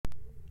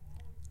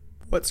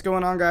What's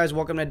going on, guys?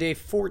 Welcome to day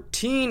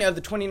 14 of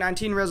the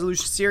 2019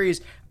 resolution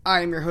series.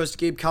 I am your host,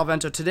 Gabe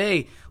Calvento.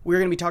 Today, we're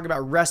going to be talking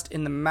about rest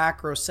in the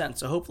macro sense.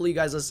 So hopefully you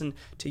guys listened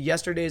to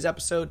yesterday's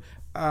episode.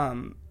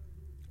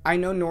 I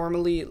know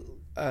normally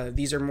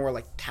these are more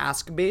like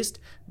task-based,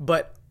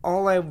 but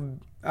all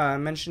I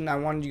mentioned I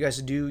wanted you guys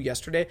to do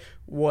yesterday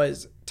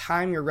was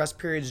time your rest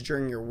periods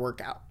during your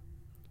workout.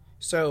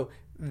 So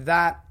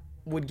that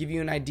would give you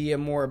an idea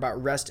more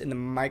about rest in the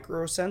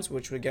micro sense,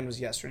 which again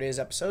was yesterday's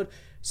episode.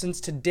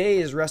 Since today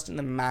is rest in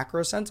the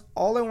macro sense,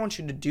 all I want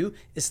you to do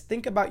is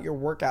think about your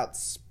workout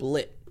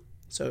split.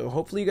 So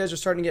hopefully you guys are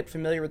starting to get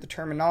familiar with the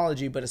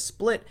terminology, but a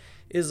split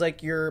is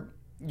like your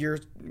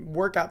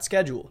workout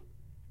schedule.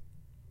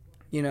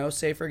 You know,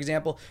 say for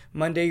example,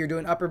 Monday you're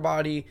doing upper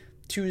body,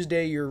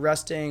 Tuesday you're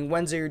resting,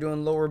 Wednesday you're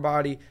doing lower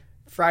body,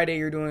 Friday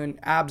you're doing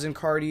abs and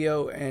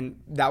cardio, and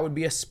that would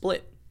be a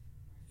split,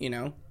 you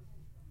know,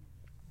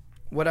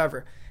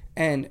 whatever.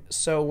 And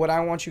so what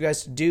I want you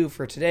guys to do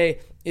for today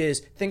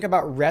is think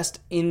about rest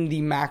in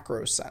the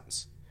macro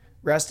sense.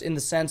 Rest in the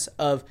sense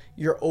of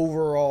your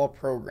overall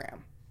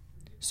program.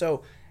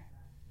 So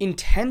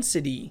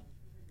intensity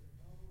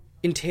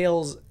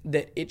entails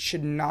that it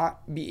should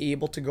not be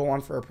able to go on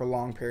for a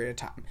prolonged period of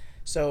time.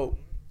 So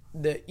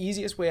the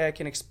easiest way I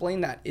can explain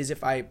that is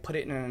if I put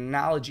it in an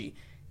analogy.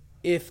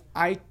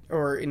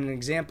 Or in an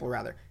example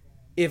rather.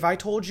 If I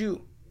told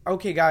you,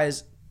 okay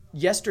guys,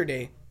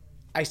 yesterday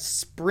I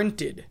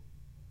sprinted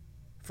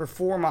for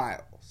 4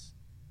 miles.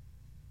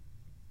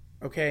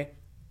 Okay?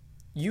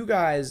 You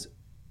guys,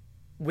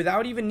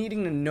 without even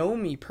needing to know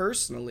me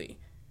personally,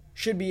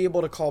 should be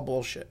able to call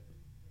bullshit.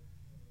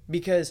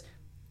 Because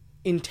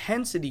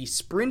intensity,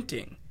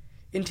 sprinting,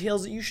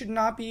 entails that you should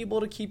not be able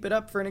to keep it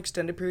up for an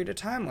extended period of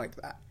time like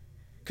that.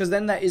 Because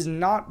then that is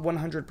not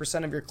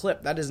 100% of your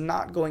clip. That is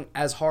not going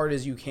as hard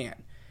as you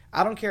can.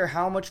 I don't care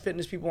how much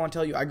fitness people want to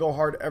tell you, I go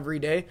hard every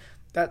day.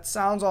 That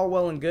sounds all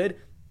well and good,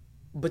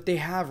 but they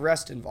have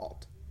rest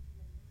involved.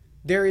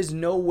 There is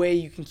no way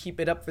you can keep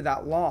it up for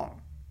that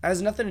long. It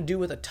has nothing to do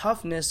with a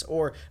toughness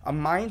or a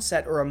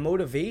mindset or a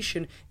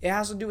motivation. It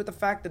has to do with the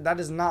fact that that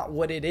is not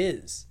what it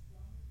is.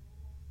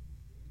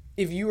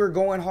 If you are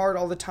going hard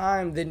all the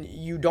time, then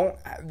you don't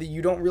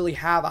really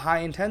have a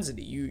high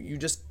intensity.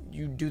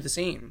 You do the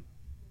same.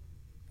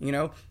 You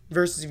know,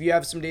 versus if you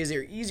have some days that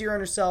are easier on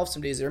yourself,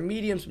 some days that are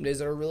medium, some days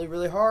that are really,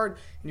 really hard,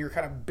 and you're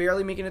kind of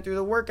barely making it through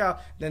the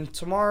workout, then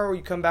tomorrow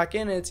you come back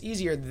in and it's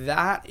easier.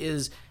 That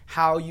is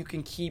how you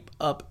can keep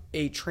up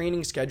a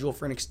training schedule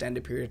for an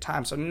extended period of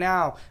time. So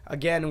now,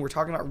 again, we're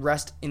talking about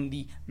rest in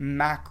the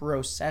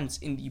macro sense,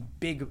 in the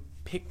big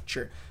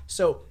picture.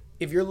 So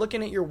if you're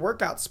looking at your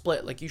workout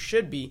split like you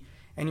should be,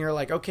 and you're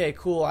like, okay,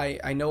 cool,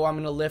 I know I'm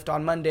going to lift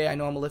on Monday, I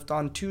know I'm going to lift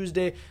on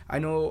Tuesday, I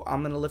know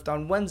I'm going to lift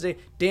on Wednesday,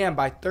 damn,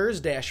 by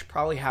Thursday I should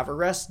probably have a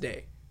rest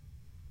day.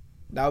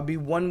 That would be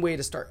one way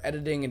to start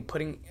editing and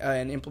putting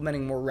and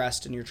implementing more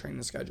rest in your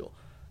training schedule.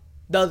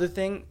 The other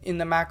thing in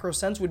the macro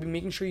sense would be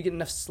making sure you get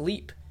enough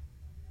sleep.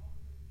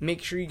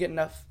 Make sure you get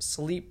enough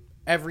sleep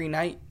every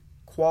night,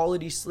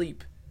 quality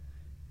sleep.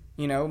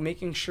 You know,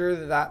 making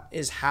sure that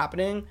is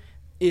happening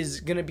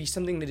is going to be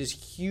something that is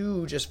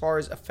huge as far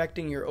as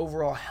affecting your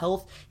overall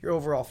health, your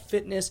overall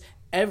fitness,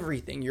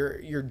 everything,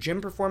 your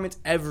gym performance,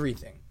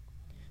 everything.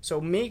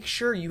 So make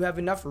sure you have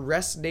enough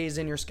rest days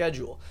in your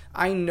schedule.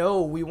 I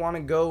know we want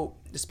to go,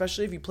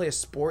 especially if you play a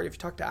sport, if you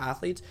talk to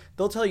athletes,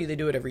 they'll tell you they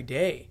do it every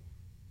day.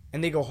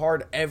 And they go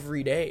hard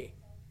every day.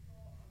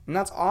 And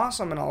that's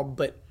awesome and all,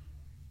 but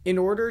in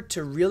order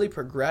to really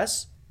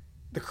progress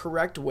the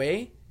correct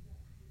way,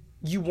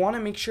 you want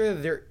to make sure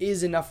that there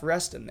is enough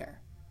rest in there.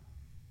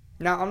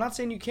 Now, I'm not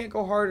saying you can't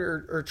go hard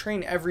or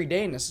train every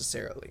day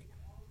necessarily.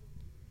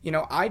 You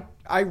know,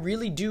 I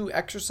really do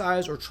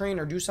exercise or train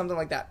or do something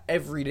like that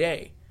every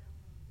day.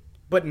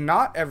 But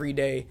not every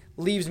day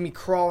leaves me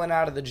crawling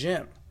out of the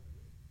gym.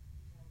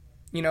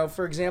 You know,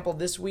 for example,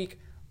 this week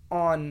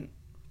on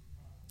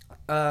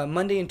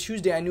Monday and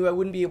Tuesday, I knew I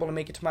wouldn't be able to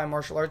make it to my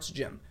martial arts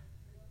gym.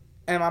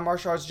 And my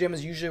martial arts gym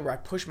is usually where I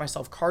push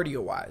myself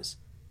cardio-wise.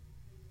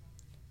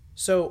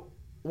 So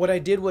what I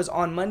did was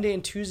on Monday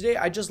and Tuesday,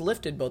 I just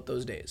lifted both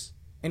those days.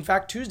 In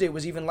fact, Tuesday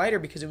was even lighter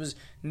because it was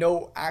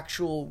no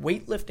actual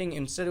weightlifting.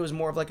 Instead, it was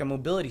more of like a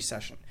mobility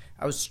session.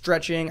 I was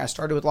stretching. I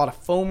started with a lot of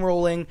foam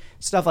rolling,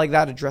 stuff like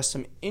that, addressed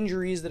some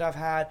injuries that I've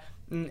had,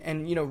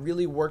 and you know,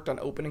 really worked on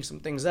opening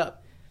some things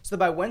up. So that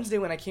by Wednesday,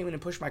 when I came in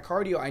and pushed my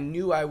cardio, I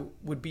knew I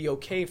would be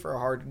okay for a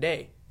hard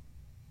day.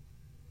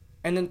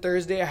 And then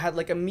Thursday, I had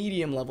like a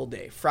medium level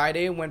day.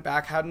 Friday, I went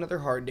back, had another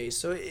hard day.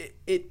 So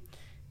it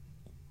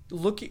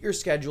look at your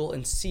schedule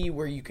and see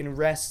where you can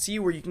rest, see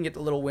where you can get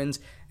the little wins,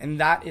 and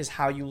that is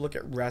how you look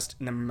at rest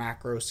in the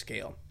macro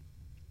scale.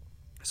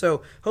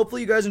 So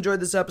hopefully you guys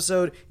enjoyed this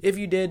episode. If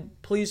you did,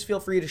 please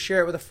feel free to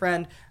share it with a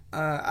friend.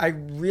 I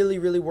really,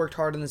 really worked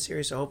hard on this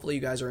series, so hopefully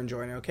you guys are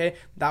enjoying it, okay?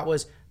 That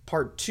was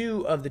part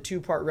 2 of the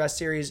 2-part rest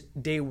series.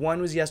 Day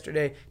 1 was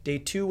yesterday. Day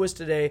 2 was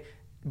today,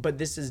 but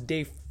this is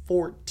day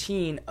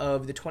 14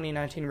 of the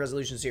 2019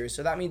 resolution series.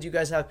 So that means you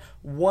guys have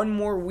one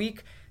more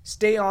week.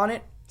 Stay on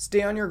it.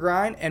 stay on your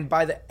grind, and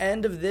by the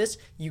end of this,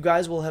 you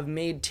guys will have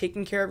made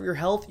taking care of your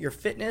health, your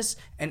fitness,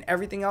 and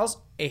everything else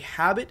a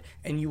habit,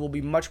 and you will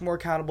be much more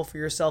accountable for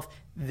yourself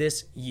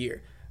this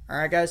year. All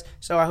right, guys?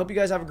 So I hope you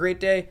guys have a great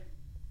day.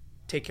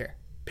 Take care.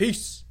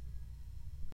 Peace.